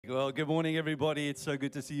Well, good morning, everybody. It's so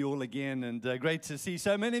good to see you all again, and great to see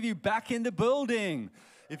so many of you back in the building.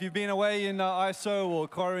 If you've been away in ISO or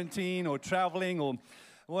quarantine or traveling or,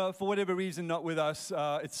 well, for whatever reason, not with us,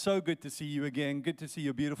 it's so good to see you again. Good to see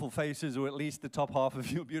your beautiful faces, or at least the top half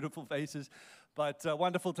of your beautiful faces. But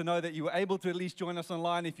wonderful to know that you were able to at least join us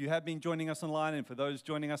online if you have been joining us online. And for those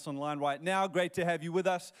joining us online right now, great to have you with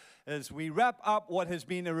us as we wrap up what has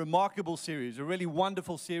been a remarkable series, a really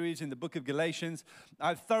wonderful series in the book of Galatians.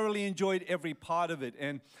 I've thoroughly enjoyed every part of it.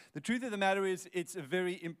 And the truth of the matter is, it's a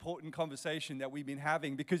very important conversation that we've been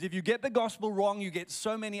having, because if you get the gospel wrong, you get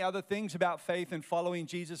so many other things about faith and following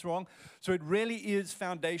Jesus wrong. So it really is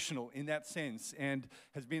foundational in that sense and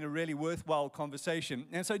has been a really worthwhile conversation.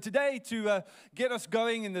 And so today, to get us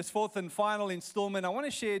going in this fourth and final installment, I want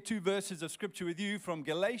to share two verses of scripture with you from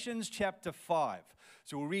Galatians chapter 5.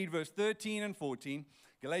 So we'll read verse 13 and 14.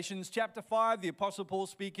 Galatians chapter 5, the Apostle Paul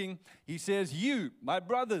speaking. He says, "You, my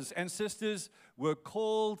brothers and sisters, were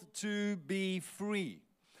called to be free.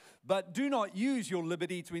 But do not use your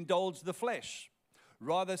liberty to indulge the flesh.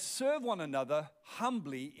 Rather, serve one another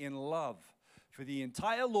humbly in love. For the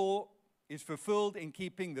entire law is fulfilled in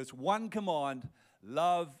keeping this one command: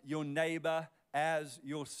 love your neighbor as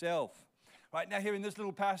yourself." Right now, here in this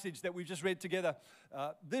little passage that we've just read together,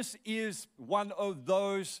 this is one of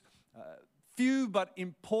those few but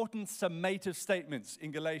important summative statements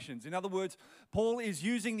in Galatians. In other words, Paul is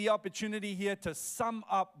using the opportunity here to sum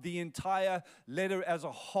up the entire letter as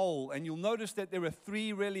a whole. And you'll notice that there are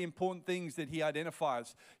three really important things that he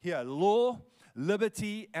identifies here: law,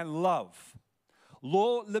 liberty, and love.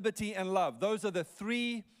 Law, liberty, and love. Those are the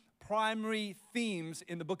three primary themes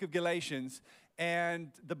in the book of Galatians,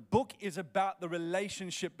 and the book is about the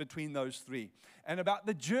relationship between those three and about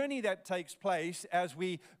the journey that takes place as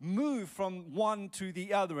we move from one to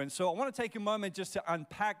the other. And so I want to take a moment just to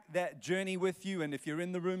unpack that journey with you, and if you're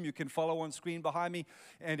in the room, you can follow on screen behind me,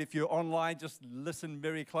 and if you're online, just listen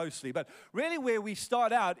very closely. But really where we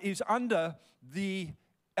start out is under the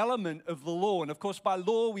element of the law. And of course, by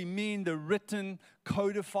law, we mean the written,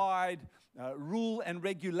 codified rule and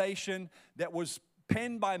regulation that was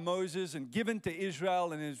penned by Moses and given to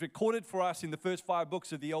Israel and is recorded for us in the first 5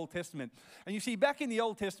 books of the Old Testament. And you see, back in the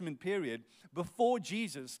Old Testament period, before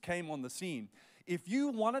Jesus came on the scene, if you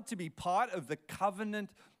wanted to be part of the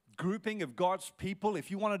covenant grouping of God's people, if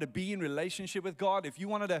you wanted to be in relationship with God, if you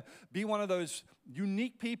wanted to be one of those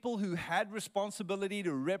unique people who had responsibility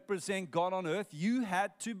to represent God on earth, you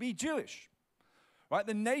had to be Jewish. Right?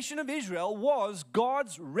 The nation of Israel was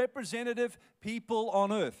God's representative people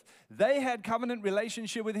on earth. They had covenant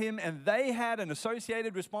relationship with Him, and they had an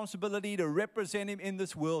associated responsibility to represent Him in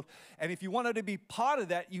this world. And if you wanted to be part of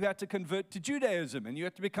that, you had to convert to Judaism, and you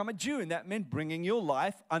had to become a Jew, and that meant bringing your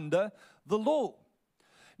life under the law.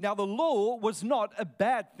 Now, the law was not a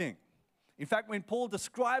bad thing. In fact, when Paul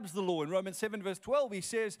describes the law in Romans 7 verse 12, he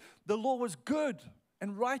says the law was good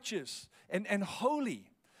and righteous and holy.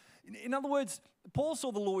 In other words, Paul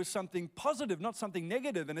saw the law as something positive, not something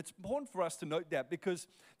negative. And it's important for us to note that, because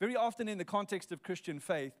very often in the context of Christian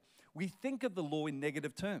faith, we think of the law in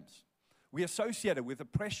negative terms. We associate it with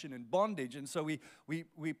oppression and bondage, and so we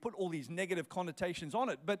put all these negative connotations on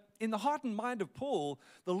it. But in the heart and mind of Paul,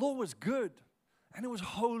 the law was good, and it was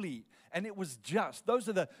holy, and it was just. Those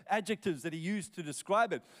are the adjectives that he used to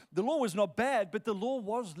describe it. The law was not bad, but the law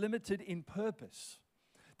was limited in purpose.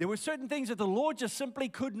 There were certain things that the law just simply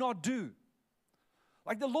could not do.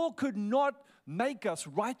 Like the law could not make us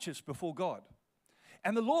righteous before God.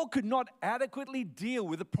 And the law could not adequately deal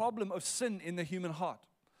with the problem of sin in the human heart.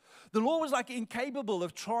 The law was like incapable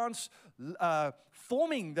of transforming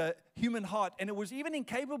the human heart, and it was even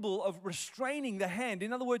incapable of restraining the hand.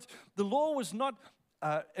 In other words, the law was not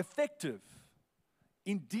effective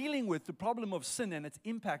in dealing with the problem of sin and its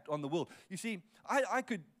impact on the world. You see, I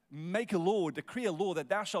could make a law, decree a law that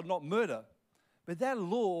thou shalt not murder, but that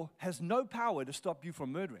law has no power to stop you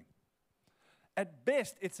from murdering. At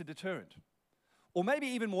best, it's a deterrent. Or maybe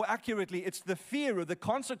even more accurately, it's the fear of the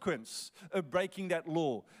consequence of breaking that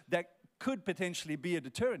law that could potentially be a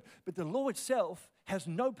deterrent. But the law itself has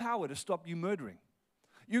no power to stop you murdering.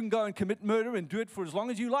 You can go and commit murder and do it for as long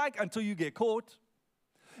as you like until you get caught.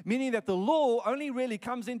 Meaning that the law only really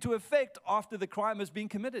comes into effect after the crime has been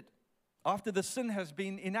committed, after the sin has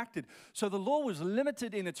been enacted. So the law was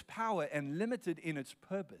limited in its power and limited in its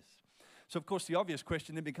purpose. So of course the obvious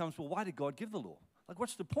question then becomes, well, why did God give the law? Like,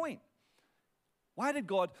 what's the point? Why did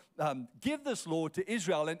God give this law to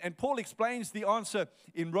Israel? And Paul explains the answer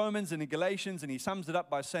in Romans and in Galatians, and he sums it up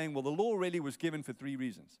by saying, well, the law really was given for 3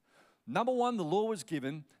 reasons. Number one, the law was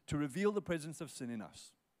given to reveal the presence of sin in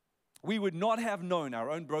us. We would not have known our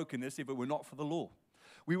own brokenness if it were not for the law.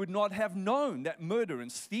 We would not have known that murder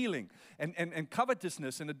and stealing and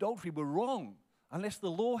covetousness and adultery were wrong unless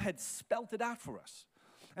the law had spelt it out for us.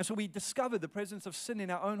 And so we discover the presence of sin in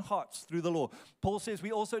our own hearts through the law. Paul says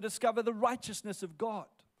we also discover the righteousness of God.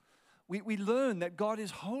 We learn that God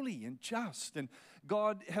is holy and just, and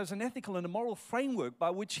God has an ethical and a moral framework by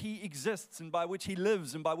which He exists and by which He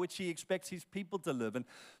lives and by which He expects His people to live. And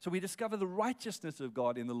so we discover the righteousness of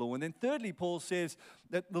God in the law. And then thirdly, Paul says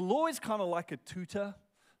that the law is kind of like a tutor,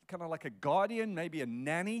 kind of like a guardian, maybe a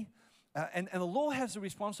nanny. And the law has the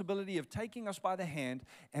responsibility of taking us by the hand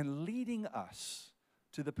and leading us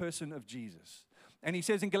to the person of Jesus. And he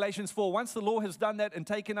says in Galatians 4, once the law has done that and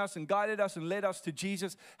taken us and guided us and led us to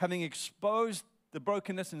Jesus, having exposed the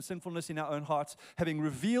brokenness and sinfulness in our own hearts, having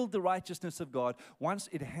revealed the righteousness of God, once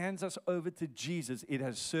it hands us over to Jesus, it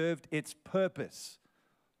has served its purpose.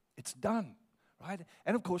 It's done, right?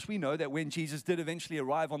 And of course, we know that when Jesus did eventually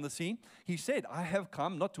arrive on the scene, He said, I have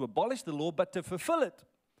come not to abolish the law, but to fulfill it,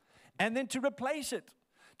 and then to replace it,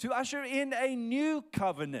 to usher in a new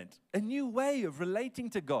covenant, a new way of relating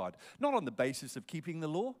to God, not on the basis of keeping the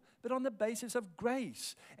law, but on the basis of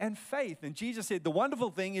grace and faith. And Jesus said, the wonderful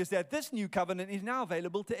thing is that this new covenant is now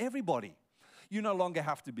available to everybody. You no longer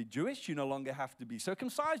have to be Jewish. You no longer have to be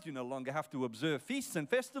circumcised. You no longer have to observe feasts and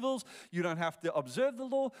festivals. You don't have to observe the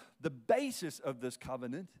law. The basis of this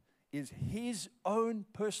covenant is His own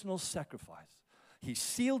personal sacrifice. He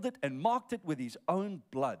sealed it and marked it with His own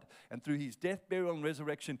blood. And through His death, burial, and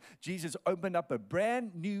resurrection, Jesus opened up a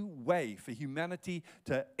brand new way for humanity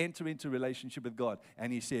to enter into relationship with God.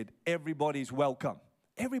 And He said, everybody's welcome.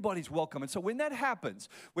 Everybody's welcome. And so when that happens,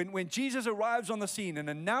 when Jesus arrives on the scene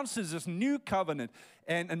and announces this new covenant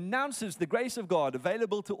and announces the grace of God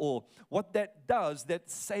available to all, what that does, that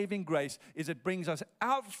saving grace, is it brings us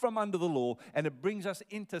out from under the law and it brings us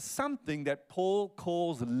into something that Paul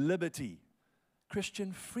calls liberty.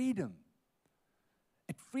 Christian freedom.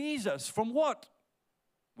 It frees us from what?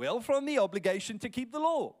 Well, from the obligation to keep the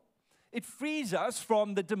law. It frees us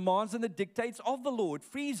from the demands and the dictates of the law. It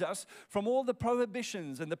frees us from all the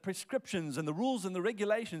prohibitions and the prescriptions and the rules and the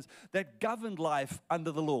regulations that governed life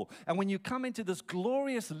under the law. And when you come into this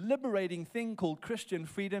glorious, liberating thing called Christian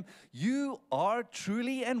freedom, you are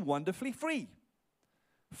truly and wonderfully free.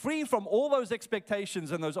 Free from all those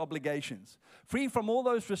expectations and those obligations. Free from all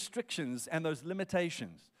those restrictions and those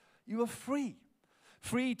limitations. You are free.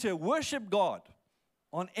 Free to worship God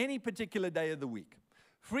on any particular day of the week.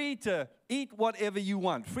 Free to eat whatever you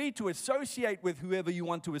want. Free to associate with whoever you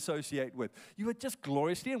want to associate with. You are just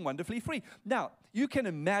gloriously and wonderfully free. Now, you can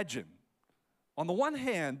imagine, on the one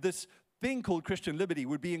hand, this thing called Christian liberty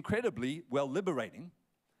would be incredibly, well, liberating.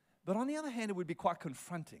 But on the other hand, it would be quite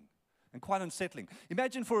confronting and quite unsettling.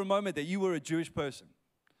 Imagine for a moment that you were a Jewish person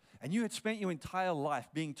and you had spent your entire life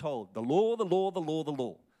being told, the law, the law, the law, the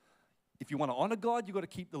law. If you want to honor God, you've got to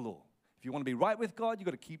keep the law. If you want to be right with God, you've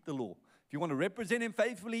got to keep the law. If you want to represent Him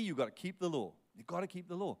faithfully, you've got to keep the law. You've got to keep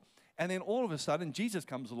the law. And then all of a sudden, Jesus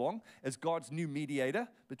comes along as God's new mediator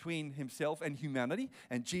between Himself and humanity.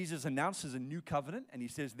 And Jesus announces a new covenant. And He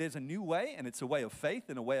says there's a new way, and it's a way of faith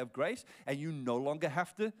and a way of grace. And you no longer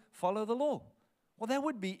have to follow the law. Well, that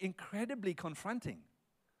would be incredibly confronting.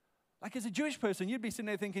 Like as a Jewish person, you'd be sitting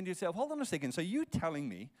there thinking to yourself, hold on a second, so you telling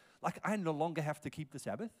me, like I no longer have to keep the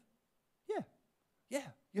Sabbath? Yeah,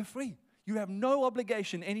 you're free. You have no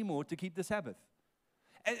obligation anymore to keep the Sabbath.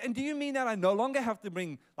 And do you mean that I no longer have to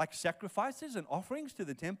bring like sacrifices and offerings to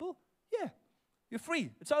the temple? Yeah, you're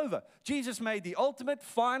free. It's over. Jesus made the ultimate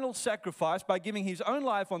final sacrifice by giving His own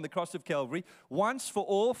life on the cross of Calvary. Once for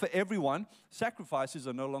all, for everyone, sacrifices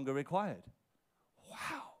are no longer required.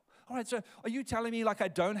 Wow. All right, so are you telling me like I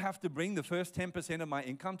don't have to bring the first 10% of my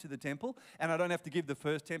income to the temple, and I don't have to give the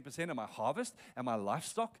first 10% of my harvest and my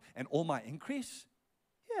livestock and all my increase?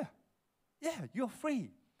 Yeah, you're free.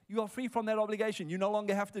 You are free from that obligation. You no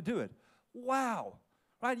longer have to do it. Wow.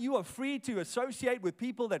 Right? You are free to associate with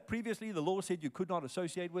people that previously the law said you could not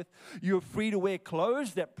associate with. You're free to wear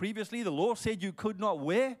clothes that previously the law said you could not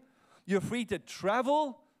wear. You're free to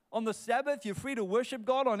travel on the Sabbath. You're free to worship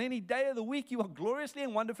God on any day of the week. You are gloriously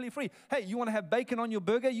and wonderfully free. Hey, you want to have bacon on your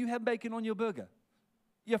burger? You have bacon on your burger.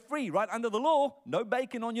 You're free, right? Under the law, no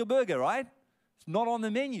bacon on your burger, right? It's not on the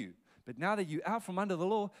menu. But now that you're out from under the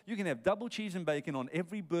law, you can have double cheese and bacon on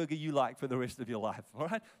every burger you like for the rest of your life, all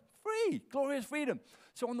right? Free, glorious freedom.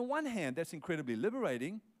 So on the one hand, that's incredibly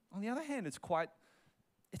liberating. On the other hand, it's quite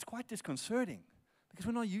disconcerting because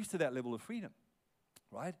we're not used to that level of freedom,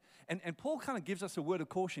 right? And Paul kind of gives us a word of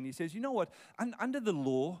caution. He says, you know what? Under the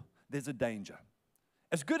law, there's a danger.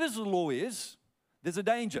 As good as the law is, there's a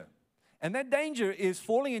danger. And that danger is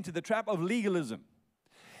falling into the trap of legalism.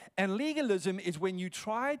 And legalism is when you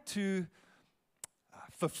try to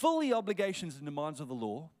fulfill the obligations and demands of the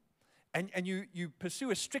law, and you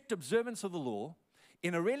pursue a strict observance of the law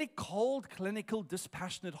in a really cold, clinical,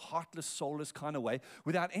 dispassionate, heartless, soulless kind of way,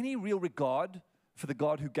 without any real regard for the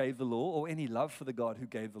God who gave the law or any love for the God who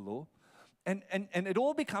gave the law. And it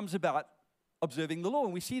all becomes about observing the law.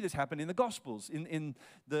 And we see this happen in the Gospels, in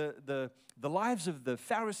the lives of the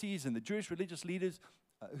Pharisees and the Jewish religious leaders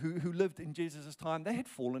who lived in Jesus' time. They had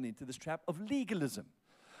fallen into this trap of legalism.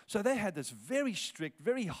 So they had this very strict,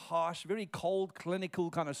 very harsh, very cold, clinical,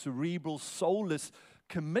 kind of cerebral, soulless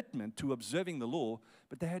commitment to observing the law,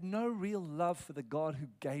 but they had no real love for the God who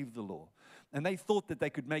gave the law. And they thought that they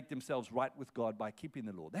could make themselves right with God by keeping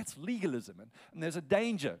the law. That's legalism. And there's a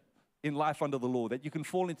danger in life under the law that you can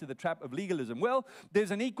fall into the trap of legalism. Well,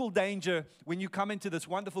 there's an equal danger when you come into this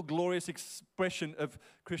wonderful, glorious expression of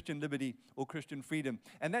Christian liberty or Christian freedom.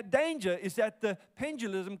 And that danger is that the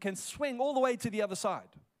pendulum can swing all the way to the other side.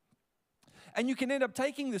 And you can end up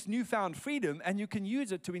taking this newfound freedom and you can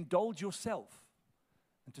use it to indulge yourself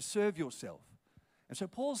and to serve yourself. And so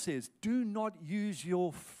Paul says, do not use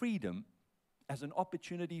your freedom as an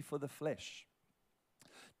opportunity for the flesh.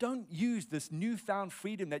 Don't use this newfound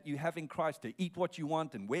freedom that you have in Christ to eat what you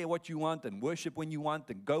want and wear what you want and worship when you want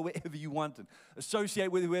and go wherever you want and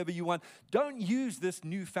associate with whoever you want. Don't use this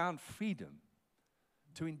newfound freedom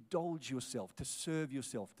to indulge yourself, to serve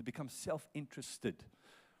yourself, to become self-interested.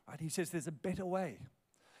 Right? He says there's a better way.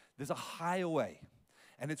 There's a higher way.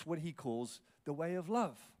 And it's what he calls the way of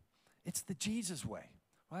love. It's the Jesus way.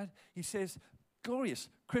 Right? He says, glorious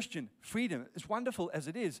Christian freedom, as wonderful as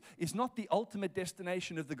it is not the ultimate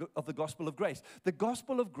destination of the gospel of grace. The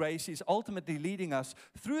gospel of grace is ultimately leading us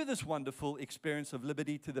through this wonderful experience of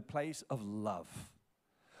liberty to the place of love,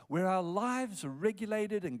 where our lives are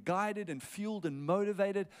regulated and guided and fueled and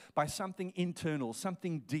motivated by something internal,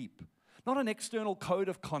 something deep. Not an external code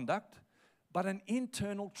of conduct, but an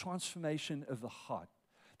internal transformation of the heart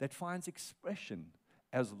that finds expression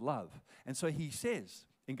as love. And so he says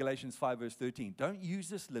in Galatians 5 verse 13, don't use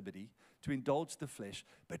this liberty to indulge the flesh,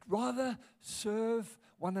 but rather serve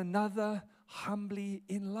one another humbly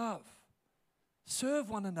in love. Serve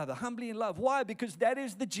one another humbly in love. Why? Because that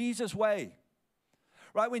is the Jesus way.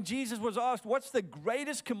 Right? When Jesus was asked, what's the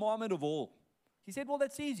greatest commandment of all? He said, well,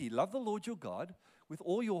 that's easy. Love the Lord your God with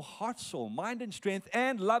all your heart, soul, mind, and strength,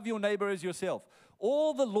 and love your neighbor as yourself.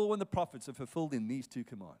 All the law and the prophets are fulfilled in these two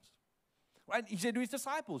commands. Right? He said to his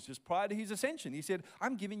disciples just prior to his ascension, he said,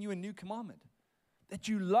 I'm giving you a new commandment, that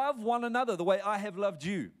you love one another the way I have loved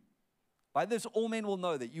you. By this all men will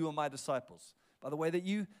know that you are my disciples, by the way that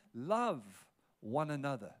you love one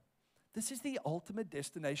another. This is the ultimate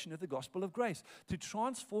destination of the gospel of grace, to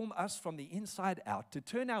transform us from the inside out, to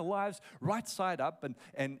turn our lives right side up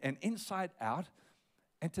and inside out,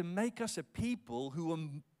 and to make us a people who are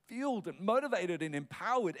fueled and motivated and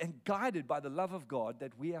empowered and guided by the love of God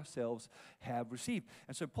that we ourselves have received.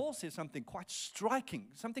 And so Paul says something quite striking,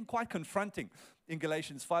 something quite confronting in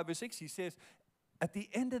Galatians 5 verse 6. He says, at the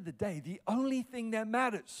end of the day, the only thing that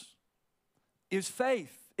matters is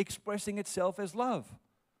faith expressing itself as love.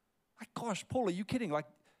 Like, gosh, Paul, are you kidding? Like,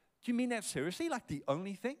 do you mean that seriously? Like the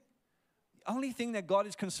only thing? The only thing that God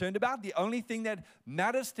is concerned about, the only thing that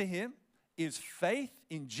matters to him is faith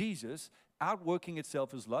in Jesus outworking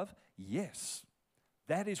itself as love? Yes.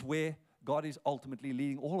 That is where God is ultimately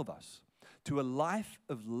leading all of us, to a life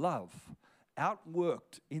of love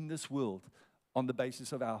outworked in this world on the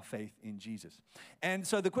basis of our faith in Jesus. And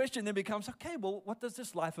so the question then becomes, okay, well, what does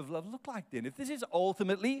this life of love look like then? If this is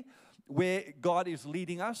ultimately where God is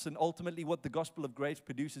leading us and ultimately what the gospel of grace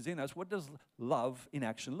produces in us, what does love in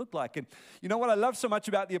action look like? And you know what I love so much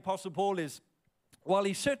about the Apostle Paul is, while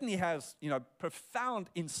he certainly has, profound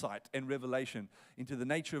insight and revelation into the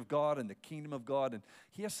nature of God and the kingdom of God, and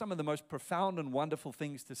he has some of the most profound and wonderful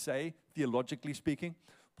things to say, theologically speaking,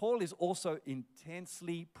 Paul is also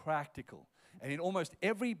intensely practical. And in almost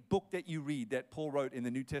every book that you read that Paul wrote in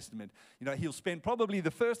the New Testament, he'll spend probably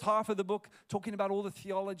the first half of the book talking about all the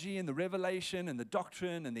theology and the revelation and the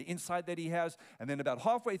doctrine and the insight that he has. And then about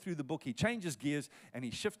halfway through the book, he changes gears and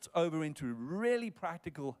he shifts over into really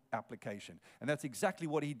practical application. And that's exactly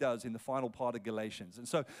what he does in the final part of Galatians. And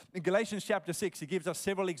so in Galatians chapter 6, he gives us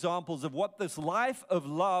several examples of what this life of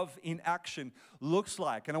love in action looks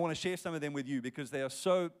like. And I want to share some of them with you because they are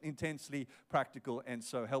so intensely practical and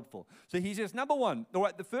so helpful. So he says, number one, all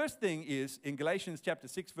right, the first thing is in Galatians chapter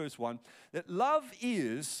 6, verse 1, that love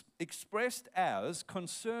is expressed as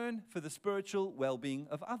concern for the spiritual well-being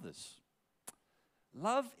of others.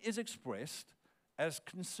 Love is expressed as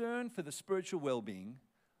concern for the spiritual well-being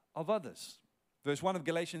of others. Verse 1 of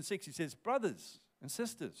Galatians 6, he says, brothers, and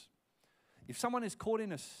sisters, if someone is caught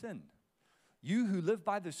in a sin, you who live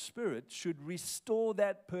by the Spirit should restore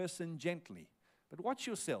that person gently. But watch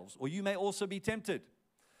yourselves, or you may also be tempted.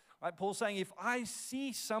 Right? Paul's saying, if I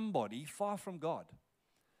see somebody far from God,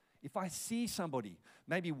 if I see somebody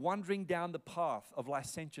maybe wandering down the path of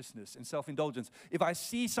licentiousness and self-indulgence, if I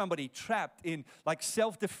see somebody trapped in like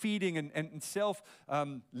self-defeating and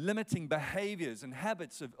self-limiting behaviors and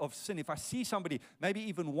habits of sin, if I see somebody maybe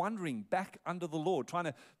even wandering back under the law,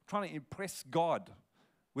 trying to impress God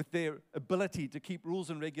with their ability to keep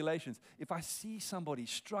rules and regulations, if I see somebody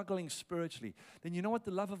struggling spiritually, then you know what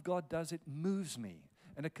the love of God does? It moves me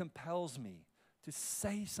and it compels me to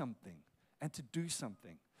say something and to do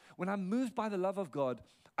something. When I'm moved by the love of God,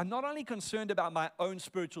 I'm not only concerned about my own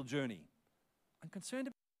spiritual journey, I'm concerned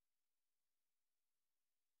about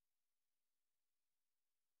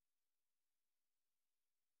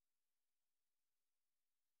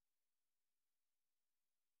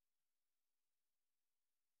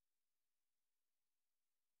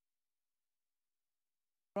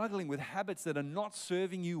struggling with habits that are not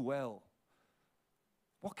serving you well.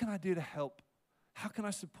 What can I do to help? How can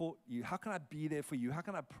I support you? How can I be there for you? How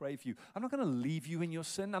can I pray for you? I'm not going to leave you in your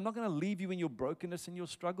sin. I'm not going to leave you in your brokenness and your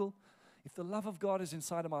struggle. If the love of God is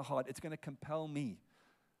inside of my heart, it's going to compel me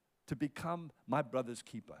to become my brother's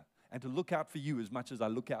keeper and to look out for you as much as I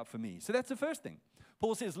look out for me. So that's the first thing.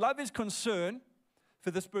 Paul says love is concern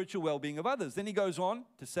for the spiritual well-being of others. Then he goes on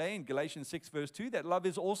to say in Galatians 6 verse 2 that love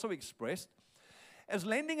is also expressed as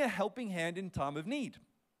lending a helping hand in time of need.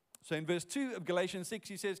 So in verse 2 of Galatians 6,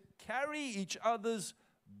 he says, carry each other's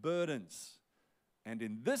burdens, and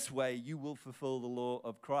in this way you will fulfill the law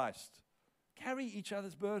of Christ. Carry each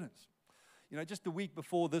other's burdens. You know, just the week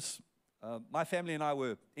before this, my family and I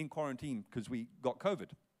were in quarantine because we got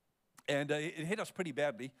COVID. And it hit us pretty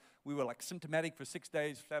badly. We were like symptomatic for 6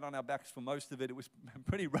 days, flat on our backs for most of it. It was a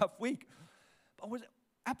pretty rough week. But what was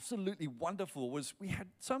absolutely wonderful was we had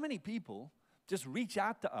so many people just reach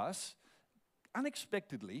out to us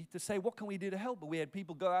unexpectedly to say, what can we do to help? But we had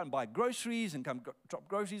people go out and buy groceries and come drop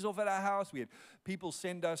groceries off at our house. We had people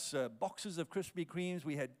send us boxes of Krispy Kremes.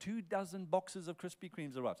 We had 24 boxes of Krispy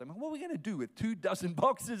Kremes arrive. I mean, what are we going to do with 24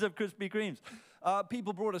 boxes of Krispy Kremes?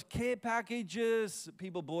 People brought us care packages.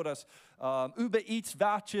 People brought us Uber Eats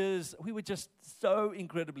vouchers. We were just so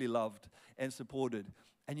incredibly loved and supported.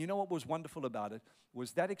 And you know what was wonderful about it?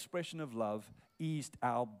 Was that expression of love eased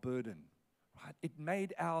our burden. Right? It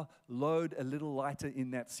made our load a little lighter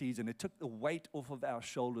in that season. It took the weight off of our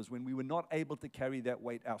shoulders when we were not able to carry that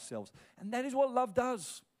weight ourselves. And that is what love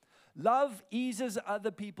does. Love eases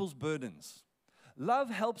other people's burdens.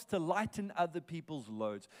 Love helps to lighten other people's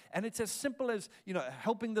loads. And it's as simple as, you know,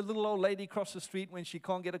 helping the little old lady cross the street when she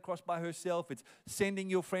can't get across by herself. It's sending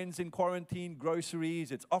your friends in quarantine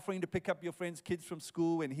groceries. It's offering to pick up your friend's kids from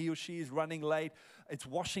school when he or she is running late. It's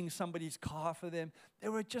washing somebody's car for them.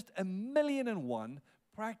 There were just 1,000,001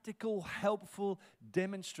 practical, helpful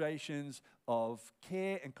demonstrations of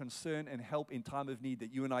care and concern and help in time of need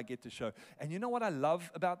that you and I get to show. And you know what I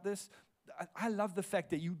love about this? I love the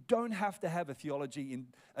fact that you don't have to have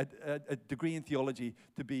a degree in theology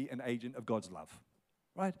to be an agent of God's love,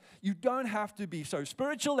 right? You don't have to be so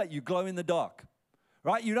spiritual that you glow in the dark,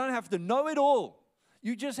 right? You don't have to know it all.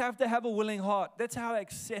 You just have to have a willing heart. That's how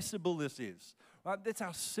accessible this is, right? That's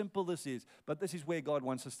how simple this is. But this is where God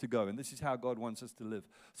wants us to go, and this is how God wants us to live.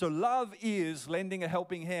 So love is lending a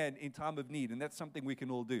helping hand in time of need, and that's something we can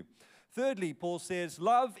all do. Thirdly, Paul says,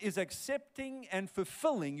 love is accepting and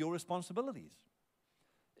fulfilling your responsibilities.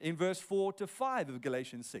 In verse 4 to 5 of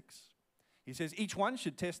Galatians 6, he says, each one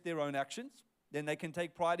should test their own actions, then they can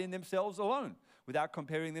take pride in themselves alone without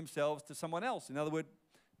comparing themselves to someone else. In other words,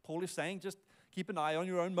 Paul is saying, just keep an eye on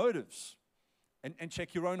your own motives and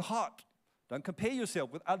check your own heart. Don't compare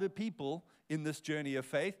yourself with other people in this journey of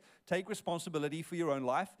faith. Take responsibility for your own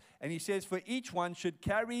life. And he says, for each one should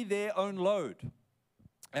carry their own load.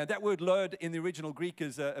 And that word load in the original Greek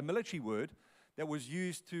is a military word that was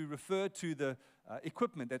used to refer to the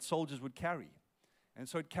equipment that soldiers would carry. And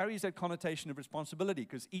so it carries that connotation of responsibility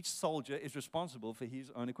because each soldier is responsible for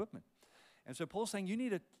his own equipment. And so Paul's saying you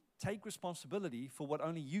need to take responsibility for what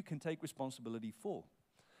only you can take responsibility for.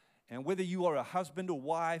 And whether you are a husband or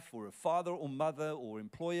wife or a father or mother or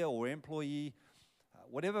employer or employee,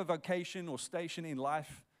 whatever vocation or station in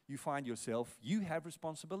life you find yourself, you have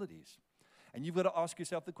responsibilities. And you've got to ask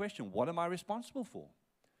yourself the question, what am I responsible for?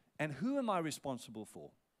 And who am I responsible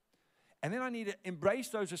for? And then I need to embrace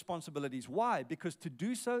those responsibilities. Why? Because to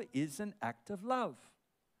do so is an act of love.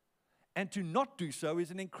 And to not do so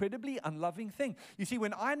is an incredibly unloving thing. You see,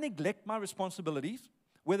 when I neglect my responsibilities,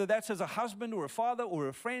 Whether that's as a husband or a father or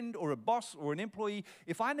a friend or a boss or an employee,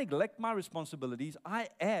 if I neglect my responsibilities, I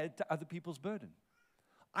add to other people's burden.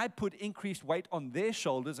 I put increased weight on their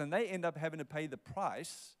shoulders, and they end up having to pay the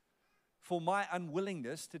price for my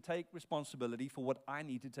unwillingness to take responsibility for what I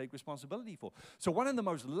need to take responsibility for. So one of the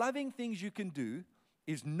most loving things you can do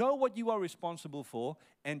is know what you are responsible for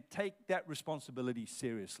and take that responsibility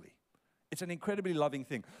seriously. It's an incredibly loving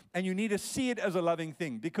thing. And you need to see it as a loving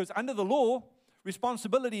thing, because under the law,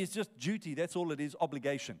 responsibility is just duty. That's all it is,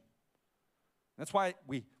 obligation. That's why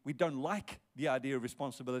we don't like the idea of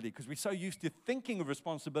responsibility, because we're so used to thinking of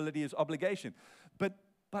responsibility as obligation. But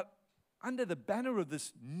under the banner of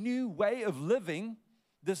this new way of living,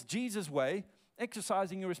 this Jesus way,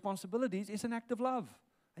 exercising your responsibilities is an act of love.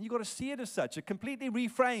 And you've got to see it as such. It completely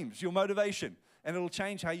reframes your motivation, and it'll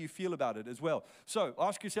change how you feel about it as well. So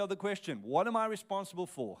ask yourself the question, what am I responsible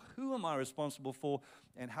for? Who am I responsible for?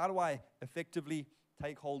 And how do I effectively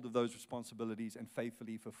take hold of those responsibilities and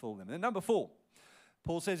faithfully fulfill them? And then number 4,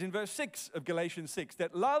 Paul says in verse 6 of Galatians 6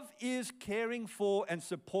 that love is caring for and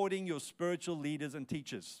supporting your spiritual leaders and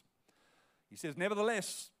teachers. He says,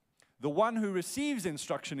 nevertheless, the one who receives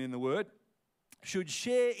instruction in the word should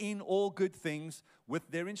share in all good things with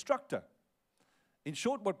their instructor. In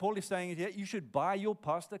short, what Paul is saying is, you should buy your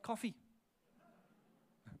pastor coffee.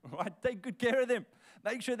 Right? Take good care of them.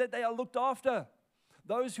 Make sure that they are looked after.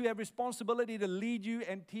 Those who have responsibility to lead you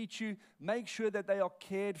and teach you, make sure that they are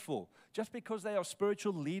cared for. Just because they are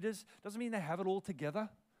spiritual leaders doesn't mean they have it all together.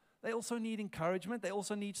 They also need encouragement. They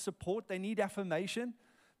also need support. They need affirmation.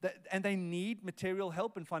 And they need material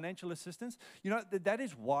help and financial assistance. You know, that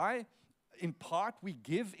is why, in part, we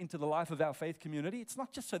give into the life of our faith community. It's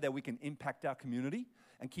not just so that we can impact our community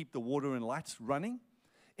and keep the water and lights running.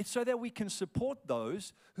 It's so that we can support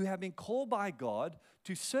those who have been called by God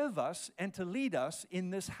to serve us and to lead us in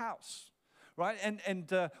this house, right? And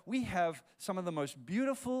we have some of the most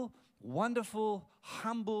beautiful, wonderful,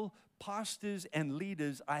 humble pastors and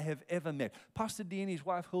leaders I have ever met. Pastor D and his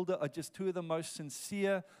wife Hilda are just two of the most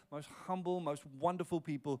sincere, most humble, most wonderful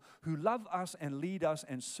people who love us and lead us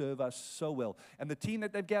and serve us so well. And the team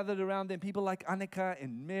that they've gathered around them, people like Annika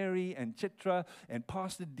and Mary and Chitra and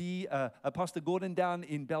Pastor D, Pastor Gordon down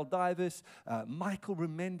in Baldivis, Michael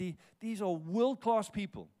Remendi, these are world-class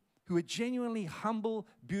people who are genuinely humble,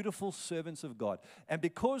 beautiful servants of God. And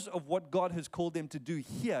because of what God has called them to do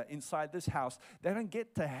here inside this house, they don't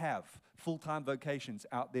get to have full-time vocations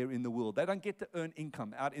out there in the world. They don't get to earn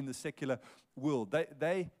income out in the secular world.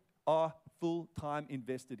 They are full-time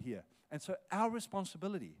invested here. And so our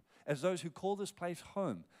responsibility as those who call this place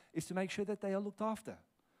home is to make sure that they are looked after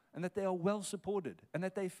and that they are well supported and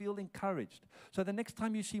that they feel encouraged. So the next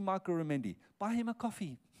time you see Michael Remendi, buy him a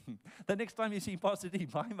coffee. The next time you see Pastor D,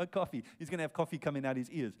 buy him a coffee. He's going to have coffee coming out his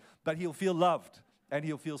ears. But he'll feel loved and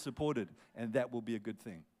he'll feel supported, and that will be a good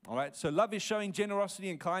thing. All right? So love is showing generosity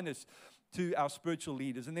and kindness to our spiritual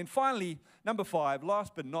leaders. And then finally, number 5,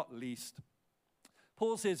 last but not least,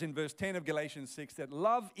 Paul says in verse 10 of Galatians 6 that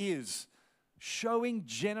love is showing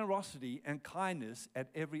generosity and kindness at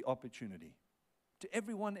every opportunity, to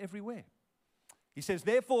everyone, everywhere. He says,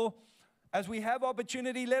 therefore, as we have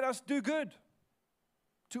opportunity, let us do good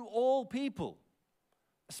to all people,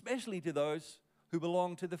 especially to those who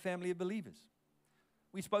belong to the family of believers.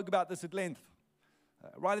 We spoke about this at length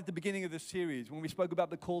right at the beginning of this series when we spoke about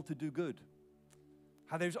the call to do good,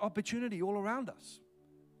 how there's opportunity all around us.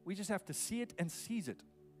 We just have to see it and seize it.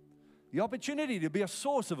 The opportunity to be a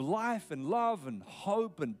source of life and love and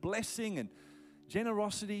hope and blessing and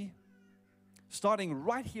generosity, starting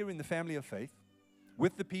right here in the family of faith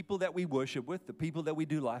with the people that we worship with, the people that we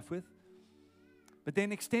do life with, but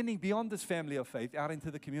then extending beyond this family of faith out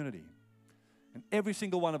into the community. And every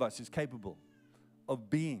single one of us is capable of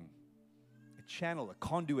being a channel, a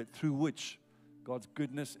conduit through which God's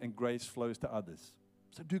goodness and grace flows to others.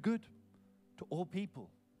 So do good to all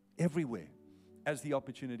people, everywhere, as the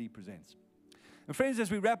opportunity presents. And friends,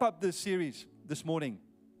 as we wrap up this series this morning,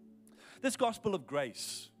 this gospel of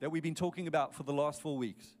grace that we've been talking about for the last 4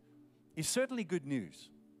 weeks is certainly good news.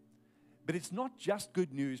 But it's not just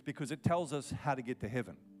good news because it tells us how to get to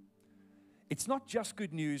heaven. It's not just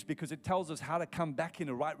good news because it tells us how to come back in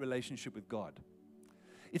a right relationship with God.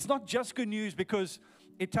 It's not just good news because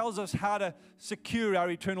it tells us how to secure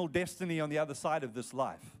our eternal destiny on the other side of this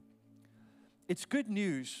life. It's good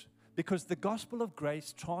news because the gospel of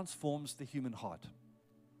grace transforms the human heart.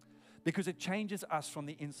 Because it changes us from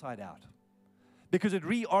the inside out. Because it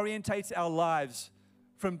reorientates our lives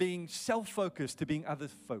from being self-focused to being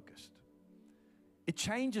others-focused. It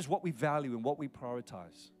changes what we value and what we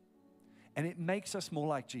prioritize. And it makes us more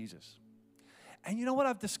like Jesus. And you know what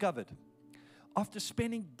I've discovered? after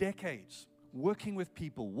spending decades working with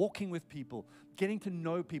people, walking with people, getting to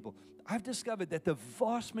know people, I've discovered that the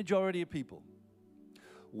vast majority of people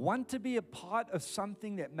want to be a part of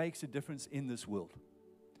something that makes a difference in this world.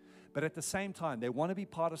 But at the same time, they want to be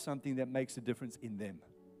part of something that makes a difference in them.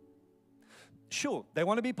 Sure, they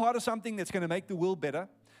want to be part of something that's going to make the world better.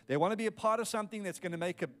 They want to be a part of something that's going to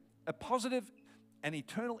make a positive and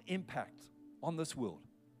eternal impact on this world.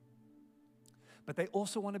 But they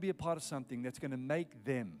also want to be a part of something that's going to make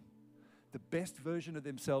them the best version of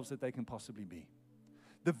themselves that they can possibly be.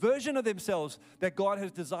 The version of themselves that God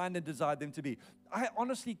has designed and desired them to be. I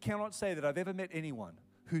honestly cannot say that I've ever met anyone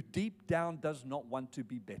who deep down does not want to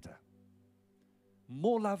be better.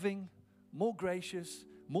 More loving, more gracious,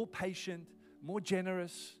 more patient, more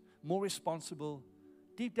generous, more responsible.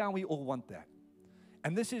 Deep down, we all want that.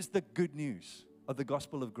 And this is the good news of the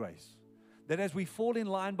gospel of grace. That as we fall in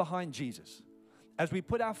line behind Jesus, as we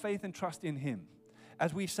put our faith and trust in Him,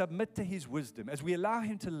 as we submit to His wisdom, as we allow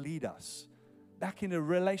Him to lead us back in a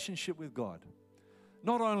relationship with God,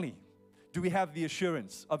 not only do we have the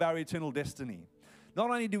assurance of our eternal destiny, not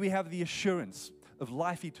only do we have the assurance of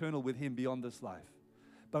life eternal with Him beyond this life,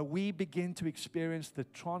 but we begin to experience the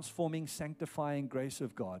transforming, sanctifying grace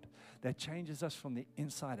of God that changes us from the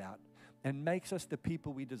inside out and makes us the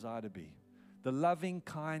people we desire to be. The loving,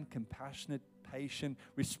 kind, compassionate, patient,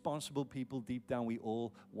 responsible people deep down we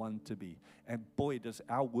all want to be. And boy, does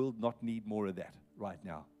our world not need more of that right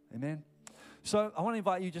now. Amen? So I want to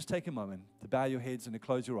invite you, just take a moment to bow your heads and to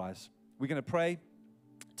close your eyes. We're going to pray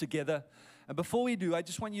together. And before we do, I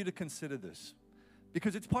just want you to consider this.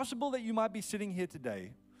 Because it's possible that you might be sitting here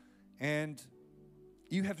today and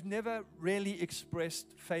you have never really expressed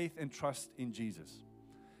faith and trust in Jesus.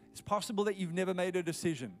 It's possible that you've never made a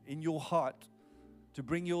decision in your heart to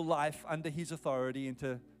bring your life under His authority and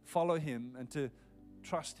to follow Him and to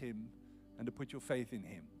trust Him and to put your faith in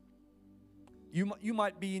Him. You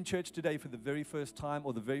might be in church today for the very first time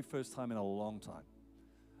or the very first time in a long time.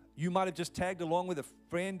 You might have just tagged along with a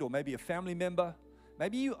friend or maybe a family member.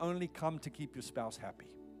 Maybe you only come to keep your spouse happy.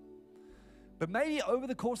 But maybe over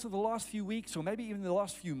the course of the last few weeks or maybe even the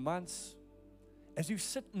last few months, as you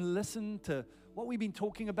sit and listen to what we've been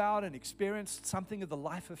talking about and experienced something of the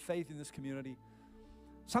life of faith in this community,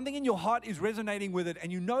 something in your heart is resonating with it,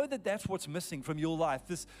 and you know that that's what's missing from your life,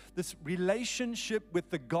 this relationship with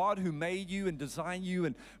the God who made you and designed you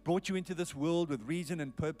and brought you into this world with reason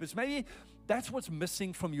and purpose. Maybe that's what's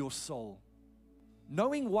missing from your soul.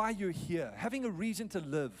 Knowing why you're here, having a reason to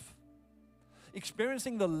live,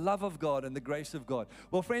 experiencing the love of God and the grace of God.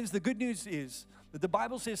 Well, friends, the good news is that the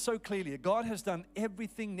Bible says so clearly that God has done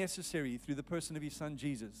everything necessary through the person of His Son,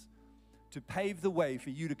 Jesus, to pave the way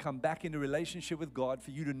for you to come back into relationship with God,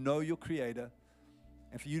 for you to know your Creator,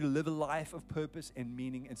 and for you to live a life of purpose and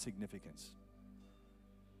meaning and significance.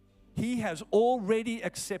 He has already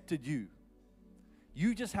accepted you.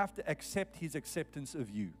 You just have to accept His acceptance of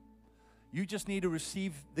you. You just need to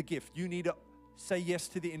receive the gift. You need to say yes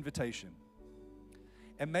to the invitation.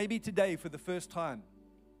 And maybe today, for the first time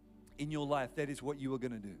in your life, that is what you are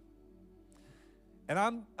going to do. And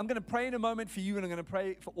I'm going to pray in a moment for you, and I'm going to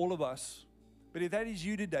pray for all of us. But if that is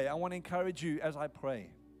you today, I want to encourage you as I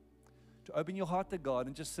pray to open your heart to God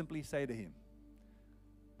and just simply say to Him,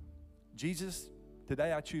 Jesus,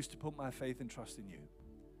 today I choose to put my faith and trust in you.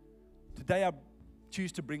 Today I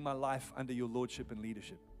choose to bring my life under your lordship and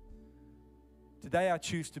leadership. Today I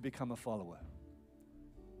choose to become a follower.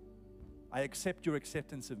 I accept your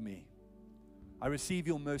acceptance of me. I receive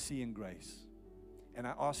your mercy and grace. And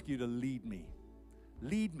I ask you to lead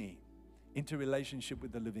me into relationship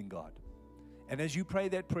with the living God. And as you pray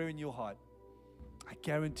that prayer in your heart, I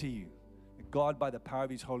guarantee you that God, by the power of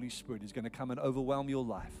His Holy Spirit, is going to come and overwhelm your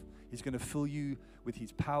life. He's going to fill you with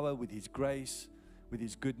His power, with His grace, with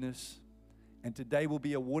His goodness. And today will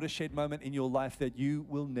be a watershed moment in your life that you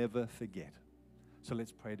will never forget. So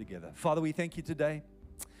let's pray together. Father, we thank you today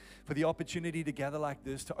for the opportunity to gather like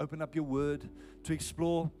this, to open up your word, to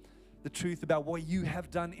explore the truth about what you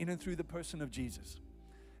have done in and through the person of Jesus.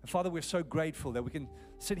 And Father, we're so grateful that we can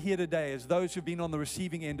sit here today as those who've been on the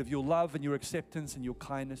receiving end of your love and your acceptance and your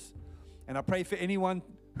kindness. And I pray for anyone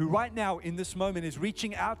who right now in this moment is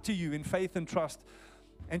reaching out to you in faith and trust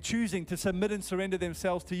and choosing to submit and surrender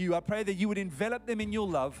themselves to you. I pray that you would envelop them in your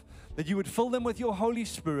love, that you would fill them with your Holy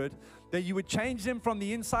Spirit, that you would change them from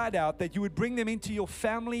the inside out, that you would bring them into your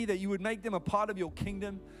family, that you would make them a part of your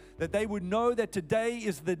kingdom, that they would know that today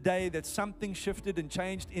is the day that something shifted and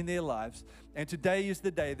changed in their lives, and today is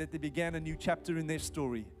the day that they began a new chapter in their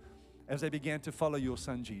story as they began to follow your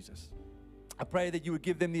Son, Jesus. I pray that you would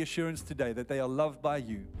give them the assurance today that they are loved by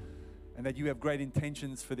you and that you have great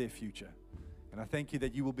intentions for their future. And I thank you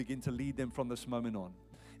that you will begin to lead them from this moment on.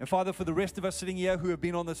 And Father, for the rest of us sitting here who have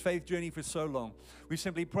been on this faith journey for so long, we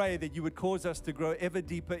simply pray that you would cause us to grow ever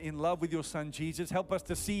deeper in love with your Son, Jesus. Help us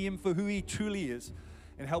to see him for who he truly is,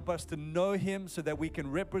 and help us to know him so that we can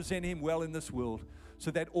represent him well in this world, so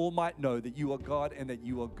that all might know that you are God and that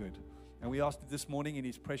you are good. And we ask it this morning in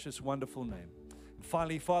his precious, wonderful name. And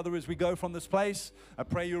finally, Father, as we go from this place, I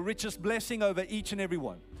pray your richest blessing over each and every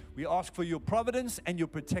one. We ask for your providence and your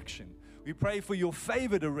protection. We pray for your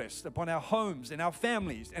favor to rest upon our homes and our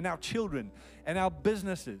families and our children and our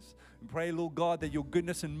businesses. We pray, Lord God, that your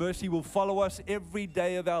goodness and mercy will follow us every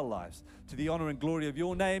day of our lives, to the honor and glory of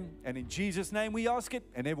your name. And in Jesus' name we ask it.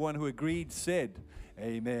 And everyone who agreed said,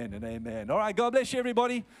 amen and amen. All right, God bless you,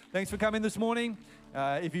 everybody. Thanks for coming this morning.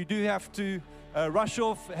 If you do have to rush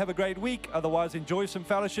off, have a great week. Otherwise, enjoy some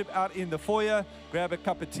fellowship out in the foyer. Grab a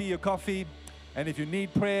cup of tea or coffee. And if you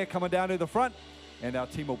need prayer, come on down to the front, and our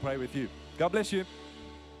team will pray with you. God bless you.